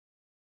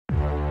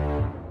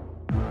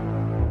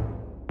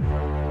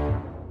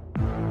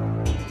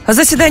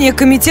Заседание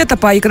комитета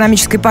по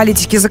экономической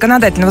политике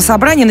Законодательного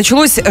собрания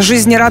началось с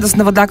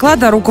жизнерадостного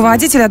доклада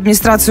руководителя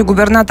администрации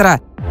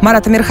губернатора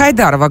Марата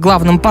Мирхайдарова.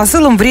 Главным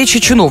посылом в речи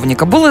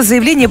чиновника было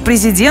заявление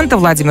президента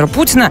Владимира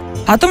Путина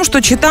о том,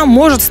 что Чита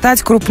может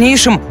стать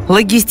крупнейшим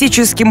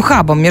логистическим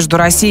хабом между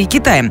Россией и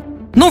Китаем.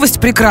 Новость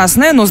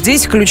прекрасная, но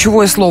здесь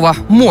ключевое слово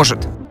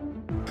 «может».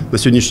 На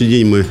сегодняшний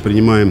день мы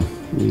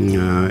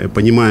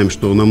понимаем,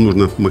 что нам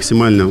нужно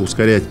максимально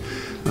ускорять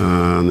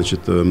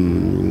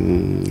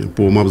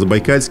по МАП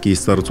Забайкальский и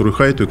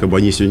Старо-Цурыхайту, как бы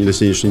они сегодня на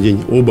сегодняшний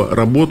день оба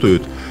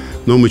работают,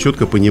 но мы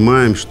четко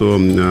понимаем, что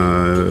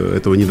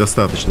этого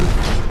недостаточно.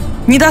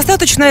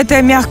 Недостаточно – это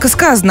мягко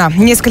сказано.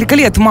 Несколько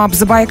лет МАП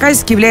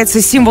Забайкальский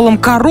является символом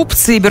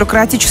коррупции и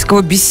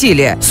бюрократического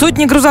бессилия.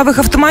 Сотни грузовых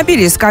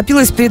автомобилей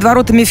скопилось перед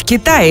воротами в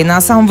Китае, и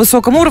на самом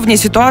высоком уровне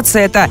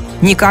ситуация эта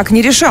никак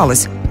не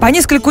решалась. По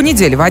несколько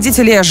недель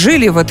водители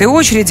жили в этой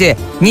очереди,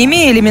 не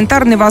имея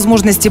элементарной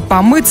возможности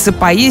помыться,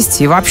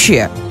 поесть и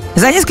вообще.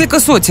 За несколько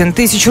сотен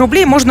тысяч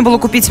рублей можно было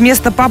купить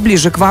место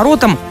поближе к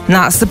воротам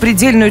на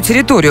сопредельную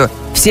территорию.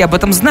 Все об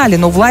этом знали,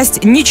 но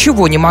власть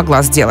ничего не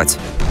могла сделать.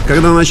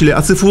 Когда начали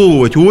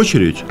оцифровывать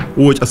очередь,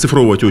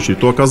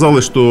 то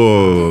оказалось,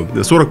 что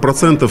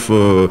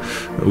 40%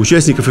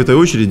 участников этой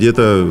очереди –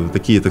 это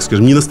такие, так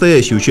скажем, не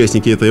настоящие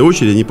участники этой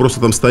очереди. Они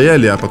просто там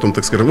стояли, а потом,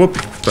 так скажем,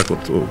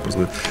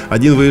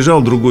 один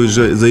выезжал, другой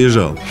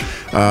заезжал.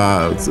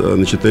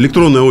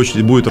 Электронная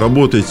очередь будет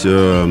работать с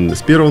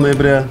 1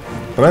 ноября.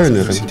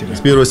 Правильно? С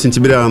 1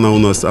 сентября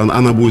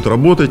она будет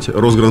работать.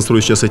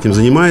 Росгранстрой сейчас этим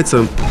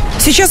занимается.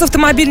 Сейчас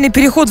автомобильный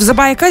переход в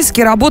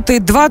Забайкальске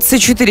работает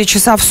 24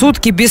 часа в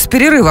сутки без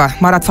перерыва.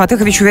 Марат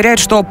Фатыхович уверяет,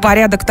 что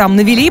порядок там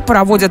навели,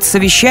 проводят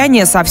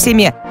совещания со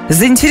всеми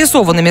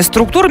заинтересованными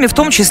структурами, в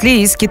том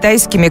числе и с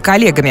китайскими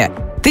коллегами.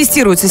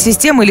 Тестируется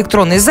система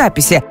электронной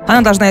записи.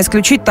 Она должна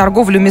исключить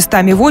торговлю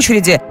местами в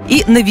очереди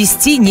и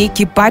навести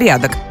некий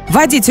порядок.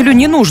 Водителю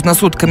не нужно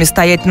сутками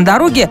стоять на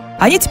дороге,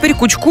 они теперь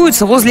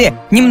кучкуются возле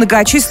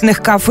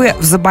немногочисленных кафе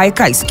в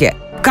Забайкальске.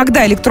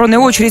 Когда электронная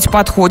очередь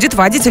подходит,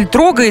 водитель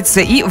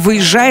трогается и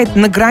выезжает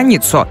на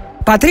границу.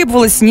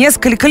 Потребовалось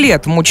несколько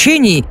лет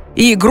мучений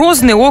и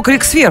грозный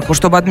окрик сверху,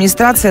 чтобы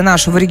администрация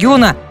нашего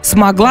региона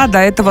смогла до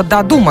этого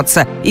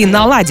додуматься и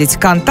наладить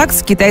контакт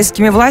с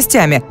китайскими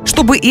властями,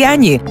 чтобы и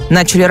они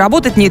начали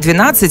работать не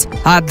 12,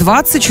 а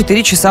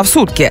 24 часа в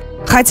сутки.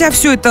 Хотя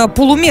все это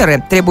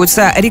полумеры,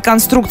 требуется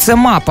реконструкция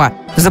МАПа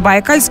в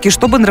Забайкальске,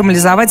 чтобы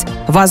нормализовать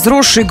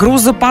возросший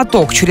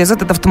грузопоток через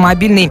этот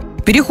автомобильный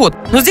переход.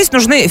 Но здесь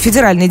нужны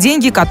федеральные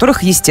деньги,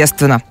 которых,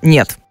 естественно,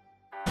 нет.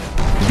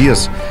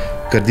 Без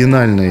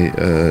кардинальной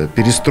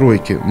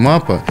перестройки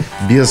МАПа,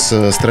 без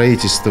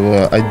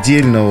строительства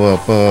отдельного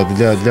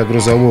для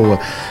грузового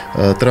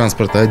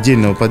транспорта,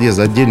 отдельного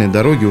подъезда, отдельной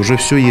дороги, уже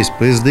все есть,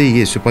 ПСД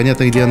есть, все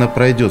понятно, где она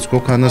пройдет,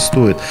 сколько она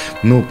стоит.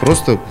 Ну,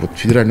 просто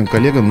федеральным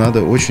коллегам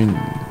надо очень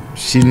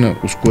сильно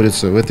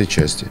ускориться в этой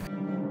части.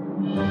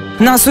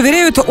 Нас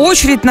уверяют,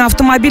 очередь на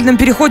автомобильном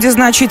переходе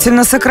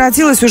значительно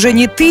сократилась. Уже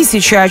не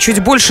 1000, а чуть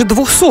больше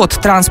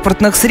 200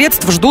 транспортных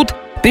средств ждут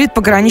перед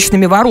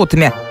пограничными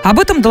воротами. Об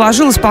этом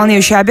доложил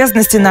исполняющий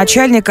обязанности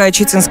начальника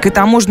Читинской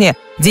таможни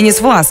Денис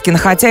Власкин,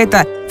 хотя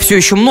это все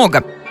еще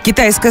много.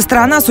 Китайская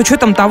сторона, с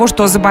учетом того,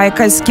 что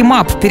Забайкальский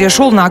МАП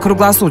перешел на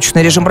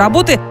круглосуточный режим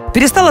работы,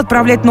 перестала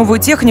отправлять новую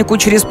технику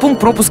через пункт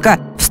пропуска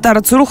в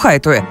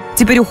Старо-Цурыхайту.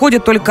 Теперь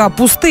уходят только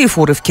пустые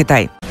фуры в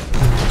Китай.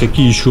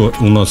 Какие еще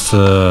у нас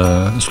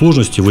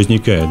сложности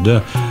возникают?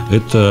 Да?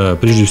 Это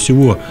прежде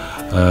всего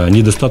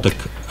недостаток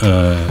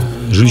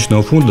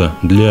жилищного фонда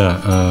для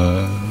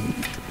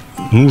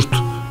нужд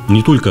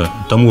не только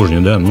таможни,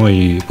 да, но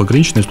и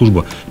пограничная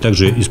служба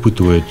также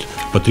испытывает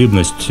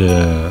потребность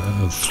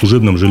в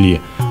служебном жилье.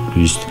 То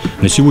есть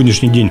на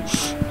сегодняшний день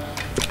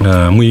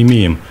мы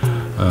имеем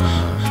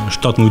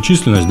штатную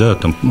численность, да,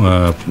 там,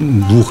 2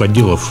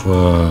 отделов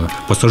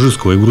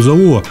пассажирского и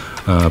грузового,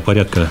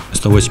 порядка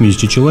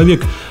 180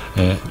 человек,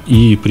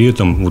 и при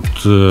этом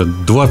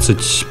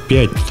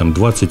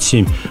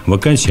 25-27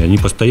 вакансий, они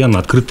постоянно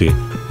открыты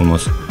у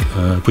нас.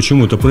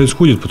 Почему это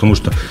происходит? Потому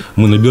что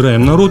мы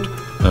набираем народ,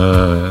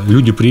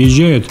 люди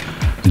приезжают,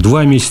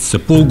 2 месяца,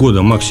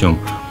 полгода максимум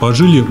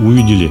пожили,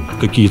 увидели,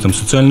 какие там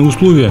социальные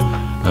условия,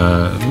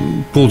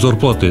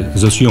 ползарплаты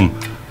за съем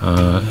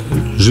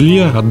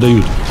жилья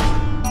отдают.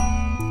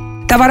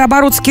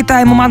 Товарооборот с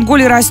Китаем и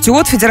Монголией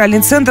растет.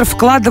 Федеральный центр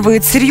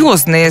вкладывает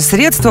серьезные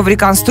средства в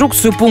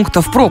реконструкцию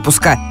пунктов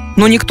пропуска.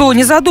 Но никто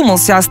не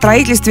задумался о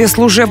строительстве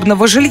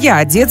служебного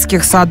жилья,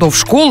 детских садов,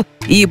 школ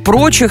и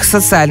прочих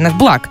социальных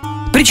благ.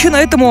 Причина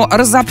этому –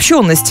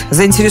 разобщенность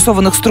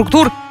заинтересованных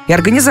структур и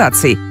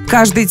организаций.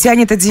 Каждый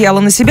тянет одеяло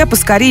на себя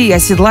поскорее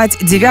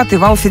оседлать 9-й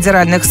вал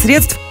федеральных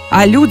средств,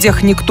 о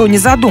людях никто не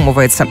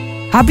задумывается.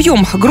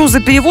 Объем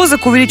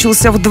грузоперевозок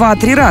увеличился в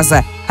 2-3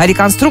 раза, а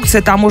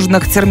реконструкция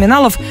таможенных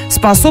терминалов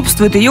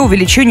способствует ее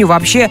увеличению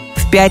вообще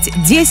в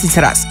 5-10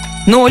 раз.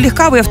 Но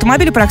легковые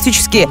автомобили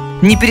практически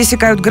не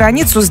пересекают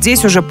границу.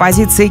 Здесь уже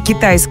позиции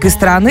китайской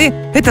стороны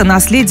 – это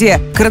наследие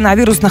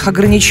коронавирусных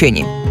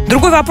ограничений.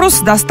 Другой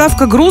вопрос –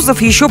 доставка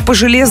грузов еще по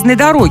железной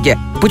дороге.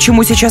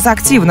 почему сейчас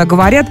активно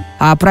говорят,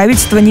 а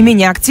правительство не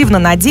менее активно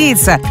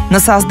надеется на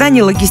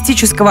создание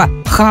логистического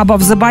хаба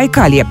в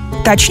Забайкалье.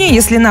 Точнее,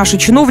 если наши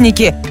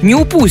чиновники не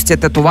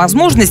упустят эту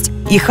возможность,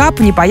 и хаб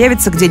не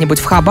появится где-нибудь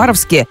в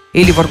Хабаровске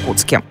или в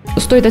Иркутске.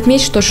 Стоит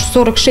отметить, что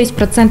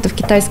 46%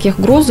 китайских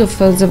грузов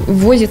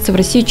ввозится в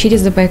Россию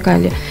через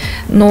Забайкалье.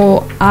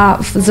 А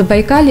в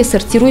Забайкалье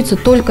сортируется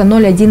только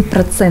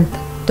 0,1%.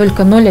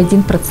 Только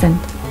 0,1%.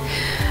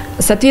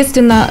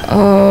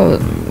 Соответственно,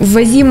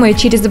 ввозимые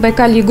через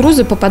Забайкалье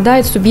грузы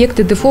попадают в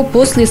субъекты ДФО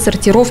после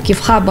сортировки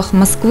в хабах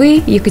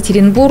Москвы,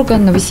 Екатеринбурга,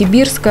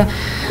 Новосибирска.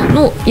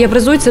 И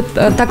образуется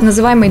так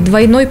называемый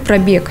двойной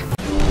пробег.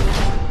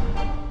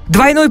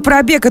 Двойной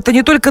пробег – это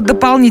не только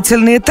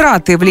дополнительные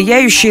траты,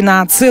 влияющие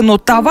на цену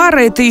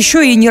товара, это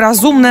еще и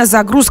неразумная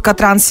загрузка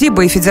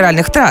Транссиба и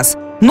федеральных трасс.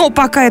 Но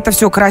пока это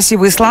все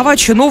красивые слова,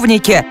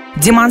 чиновники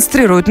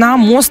демонстрируют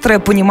нам острое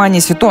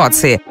понимание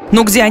ситуации.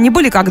 Но где они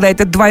были, когда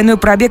этот двойной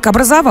пробег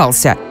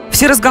образовался?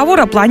 Все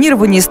разговоры о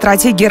планировании и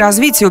стратегии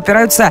развития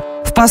упираются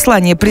в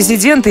послание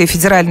президента и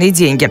федеральные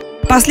деньги.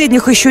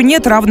 Последних еще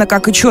нет, равно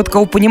как и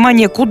четкого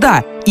понимания,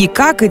 куда и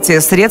как эти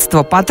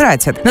средства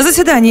потратят. На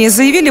заседании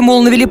заявили,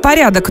 мол, навели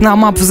порядок на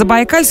МАП в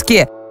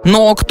Забайкальске.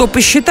 Но кто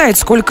посчитает,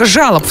 сколько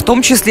жалоб, в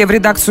том числе в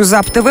редакцию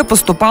ЗАП-ТВ,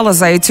 поступало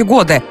за эти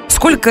годы?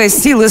 Сколько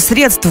сил и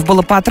средств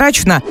было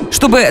потрачено,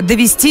 чтобы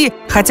довести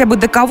хотя бы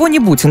до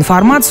кого-нибудь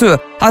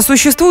информацию о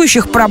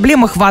существующих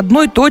проблемах в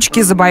одной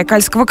точке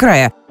Забайкальского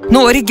края?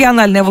 Но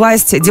региональная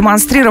власть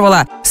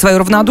демонстрировала свое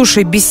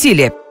равнодушие и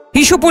бессилие.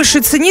 Еще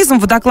больше цинизм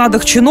в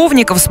докладах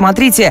чиновников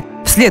смотрите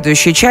в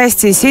следующей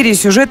части серии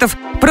сюжетов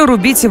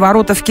 «Прорубите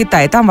ворота в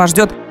Китай». Там вас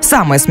ждет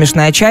самая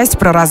смешная часть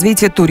про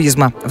развитие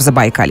туризма в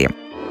Забайкалье.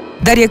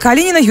 Дарья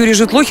Калинина, Юрий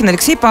Житлухин,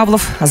 Алексей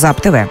Павлов,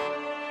 ЗАП-ТВ.